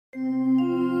The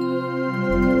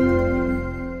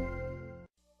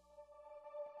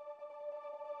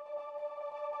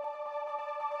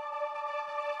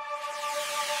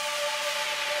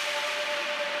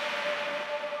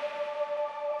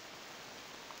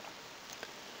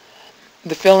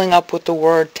filling up with the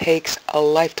Word takes a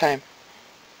lifetime.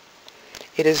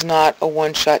 It is not a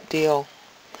one-shot deal.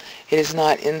 It is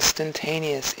not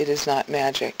instantaneous. It is not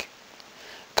magic.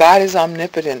 God is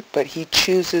omnipotent, but he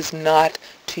chooses not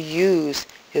to use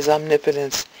his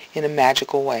omnipotence in a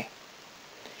magical way.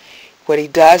 What he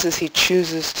does is he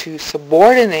chooses to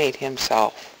subordinate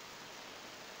himself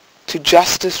to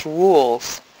justice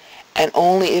rules, and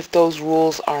only if those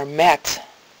rules are met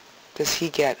does he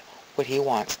get what he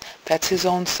wants. That's his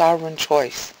own sovereign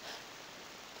choice.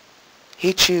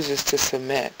 He chooses to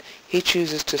submit. He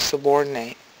chooses to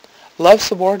subordinate. Love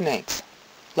subordinates.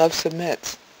 Love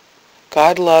submits.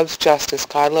 God loves justice.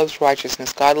 God loves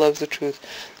righteousness. God loves the truth.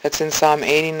 That's in Psalm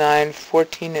 89,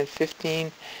 14 and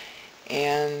 15.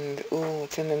 And,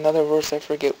 it's in another verse, I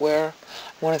forget where. I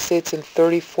want to say it's in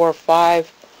 34:5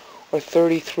 or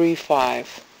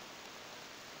 33:5.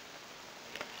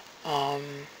 I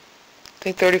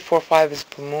think 34:5 is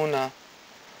B'muna.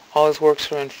 All his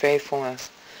works are in faithfulness.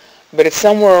 But it's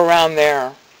somewhere around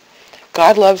there.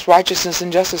 God loves righteousness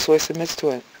and justice, so he submits to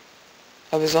it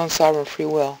of his own sovereign free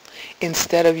will,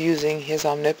 instead of using his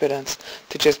omnipotence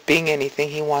to just being anything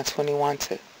he wants when he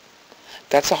wants it.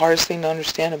 That's the hardest thing to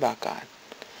understand about God,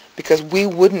 because we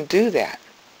wouldn't do that.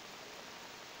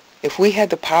 If we had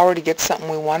the power to get something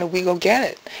we wanted, we go get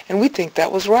it, and we think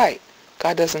that was right.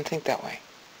 God doesn't think that way.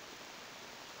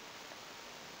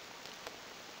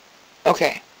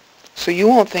 Okay, so you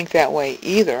won't think that way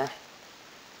either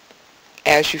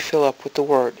as you fill up with the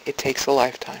Word. It takes a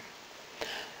lifetime.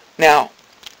 Now,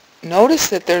 notice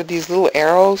that there are these little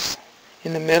arrows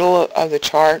in the middle of the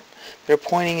chart that are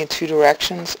pointing in two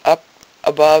directions, up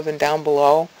above and down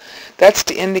below. That's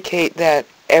to indicate that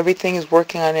everything is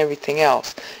working on everything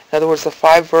else. In other words, the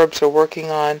 5 verbs are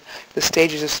working on the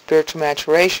stages of spiritual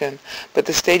maturation, but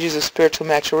the stages of spiritual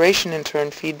maturation in turn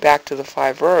feed back to the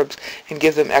 5 verbs and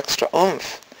give them extra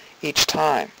oomph each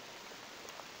time.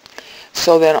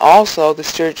 So then also the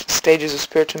stages of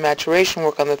spiritual maturation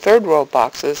work on the 3rd row of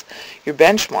boxes, your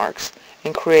benchmarks,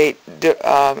 and create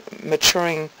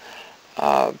maturing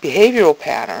behavioral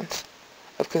patterns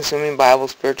of consuming Bible,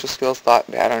 spiritual skills, thought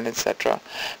pattern, etc.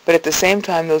 But at the same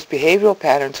time, those behavioral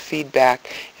patterns feed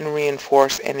back and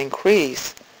reinforce and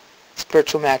increase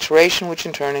spiritual maturation, which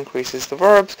in turn increases the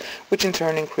verbs, which in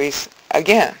turn increase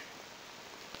again.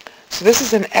 So this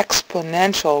is an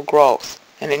exponential growth.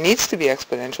 And it needs to be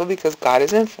exponential because God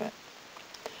is infinite.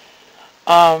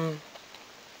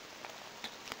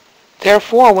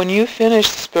 Therefore, when you finish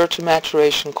the spiritual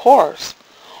maturation course,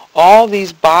 all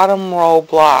these bottom row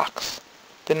blocks,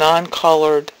 the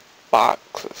non-colored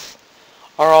boxes,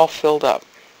 are all filled up.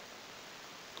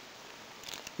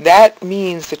 That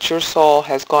means that your soul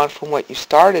has gone from what you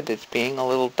started as being a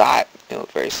little dot,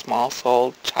 very small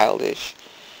soul, childish,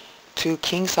 to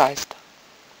king-sized,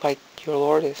 like your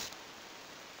Lord is.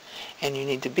 And you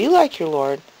need to be like your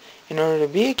Lord in order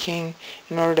to be a king,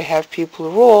 in order to have people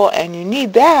to rule, and you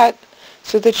need that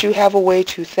so that you have a way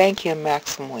to thank him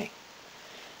maximally.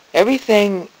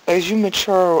 Everything, as you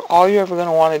mature, all you're ever going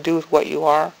to want to do with what you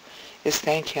are is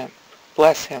thank him,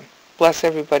 bless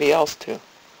everybody else too.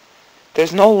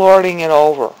 There's no lording it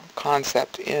over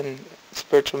concept in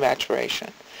spiritual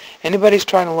maturation. Anybody's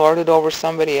trying to lord it over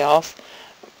somebody else,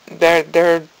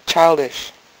 they're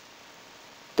childish.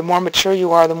 The more mature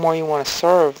you are, the more you want to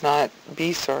serve, not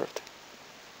be served.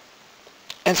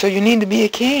 And so you need to be a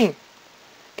king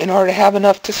in order to have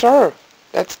enough to serve.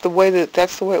 That's the way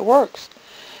it works.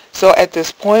 So at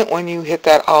this point, when you hit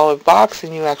that olive box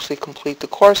and you actually complete the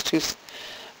course, 2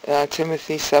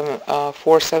 Timothy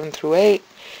 4:7-8,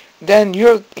 then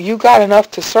you got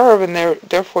enough to serve, and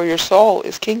therefore your soul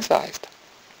is king-sized.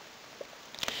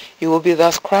 You will be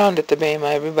thus crowned at the Bema.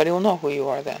 Everybody will know who you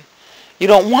are then. You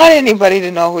don't want anybody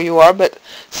to know who you are, but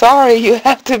sorry, you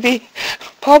have to be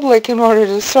public in order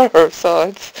to serve. So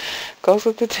it goes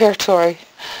with the territory.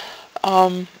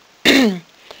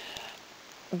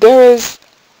 There is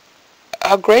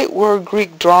a great word,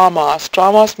 Greek dramos.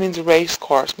 Dramos means race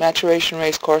course, maturation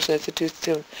race course, and it's a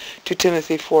 2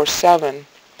 Timothy 4:7.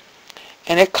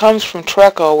 And it comes from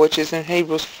Treble, which is in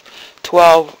Hebrews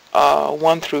 12,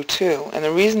 1-2. And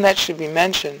the reason that should be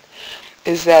mentioned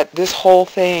is that this whole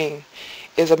thing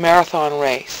is a marathon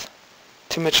race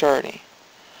to maturity.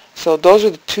 So those are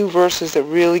the 2 verses that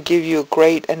really give you a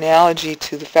great analogy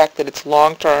to the fact that it's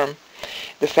long-term,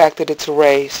 the fact that it's a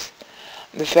race,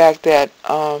 the fact that,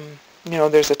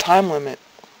 there's a time limit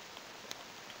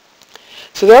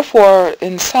So therefore,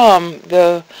 in sum,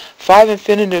 the 5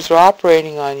 infinitives are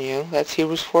operating on you. That's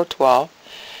Hebrews 4:12.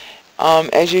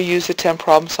 As you use the 10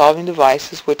 problem-solving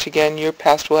devices, which again, your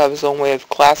pastor will have his own way of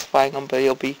classifying them, but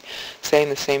he'll be saying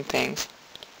the same things.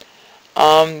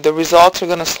 The results are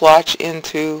going to slot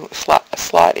into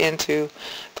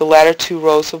the latter 2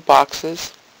 rows of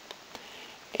boxes.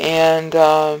 And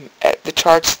at the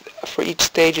charts for each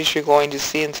stage, as you're going to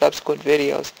see in subsequent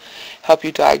videos, help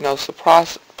you diagnose the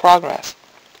progress.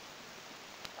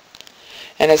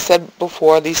 And as said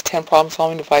before, these 10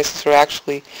 problem-solving devices are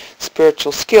actually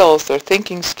spiritual skills. They're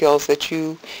thinking skills that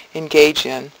you engage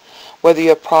in, whether you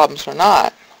have problems or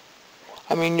not.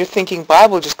 I mean, you're thinking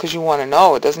Bible just because you want to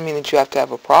know. It doesn't mean that you have to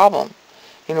have a problem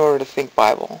in order to think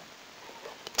Bible.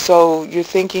 So you're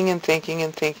thinking and thinking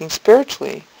and thinking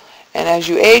spiritually. And as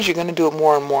you age, you're going to do it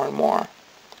more and more and more.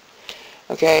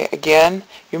 Okay, again,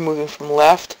 you're moving from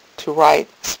left to right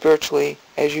spiritually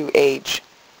as you age.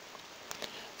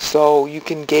 So you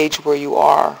can gauge where you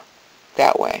are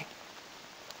that way.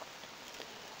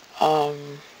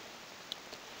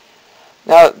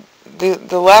 Now,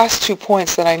 the last 2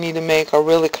 points that I need to make are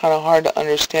really kind of hard to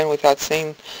understand without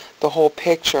seeing the whole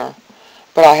picture.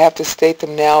 But I have to state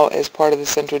them now as part of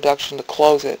this introduction to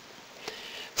close it.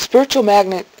 Spiritual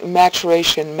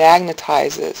maturation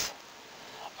magnetizes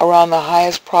around the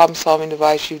highest problem-solving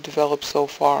device you've developed so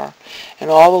far,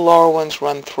 and all the lower ones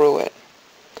run through it.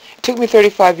 It took me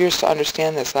 35 years to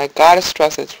understand this, and I got to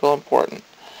stress it's real important.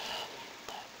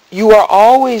 You are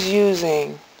always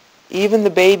using even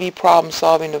the baby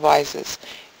problem-solving devices.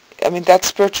 I mean, that's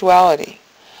spirituality.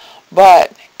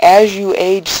 But as you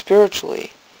age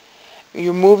spiritually,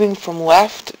 you're moving from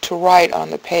left to right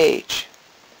on the page.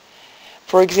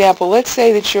 For example, let's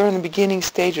say that you're in the beginning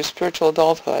stage of spiritual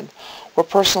adulthood, where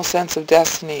personal sense of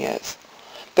destiny is.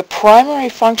 The primary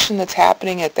function that's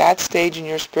happening at that stage in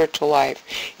your spiritual life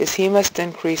is he must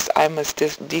increase, I must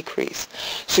decrease.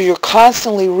 So you're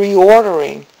constantly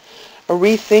reordering, or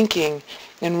rethinking,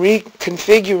 and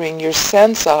reconfiguring your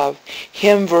sense of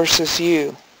him versus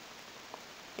you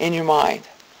in your mind.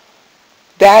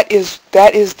 That is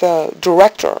the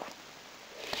director.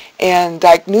 And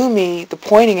diagnomy, the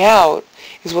pointing out,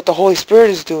 is what the Holy Spirit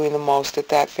is doing the most at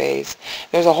that phase.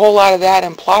 There's a whole lot of that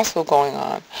in Plasso going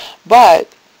on. But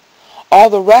all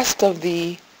the rest of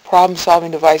the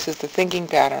problem-solving devices, the thinking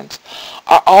patterns,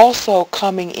 are also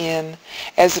coming in,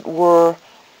 as it were,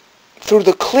 through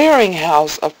the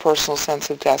clearinghouse of personal sense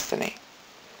of destiny.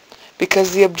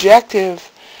 Because the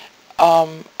objective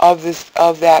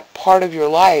of that part of your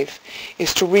life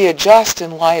is to readjust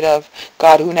in light of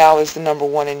God, who now is the number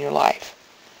one in your life.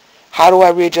 How do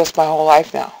I readjust my whole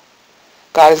life now?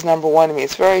 God is number one to me.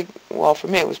 It's very, well, for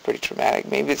me it was pretty traumatic.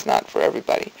 Maybe it's not for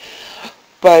everybody.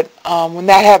 But when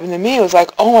that happened to me, it was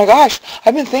like, oh my gosh,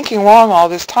 I've been thinking wrong all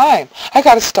this time. I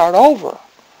got to start over.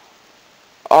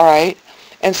 All right?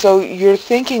 And so you're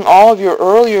thinking all of your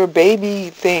earlier baby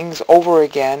things over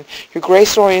again. Your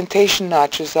grace orientation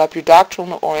notches up. Your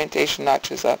doctrinal orientation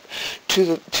notches up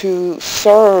to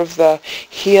serve the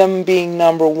him being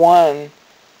number one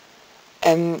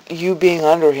and you being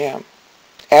under him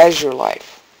as your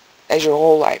life, as your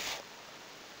whole life.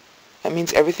 That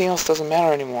means everything else doesn't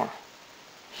matter anymore.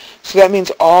 So that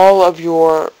means all of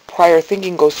your prior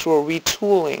thinking goes through a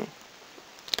retooling.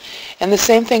 And the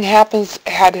same thing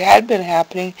had been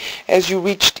happening as you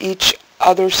reached each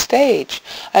other stage.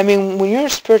 I mean, when you're a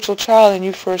spiritual child and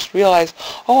you first realize,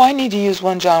 oh, I need to use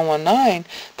 1 John 1:9,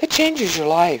 that changes your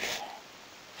life.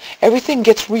 Everything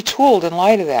gets retooled in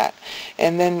light of that.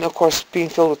 And then, of course, being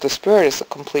filled with the Spirit is a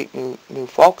complete new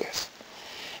focus.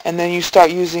 And then you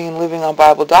start using and living on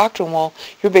Bible doctrine, well,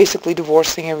 you're basically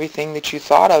divorcing everything that you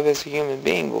thought of as a human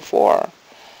being before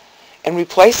and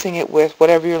replacing it with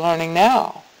whatever you're learning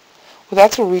now. Well,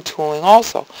 that's a retooling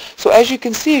also. So as you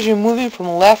can see, as you're moving from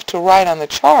left to right on the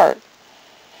chart,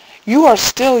 you are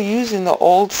still using the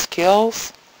old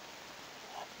skills,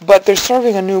 but they're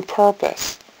serving a new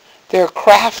purpose. They're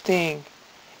crafting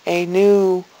a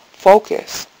new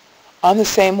focus on the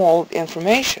same old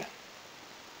information.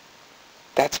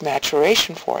 That's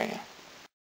maturation for you.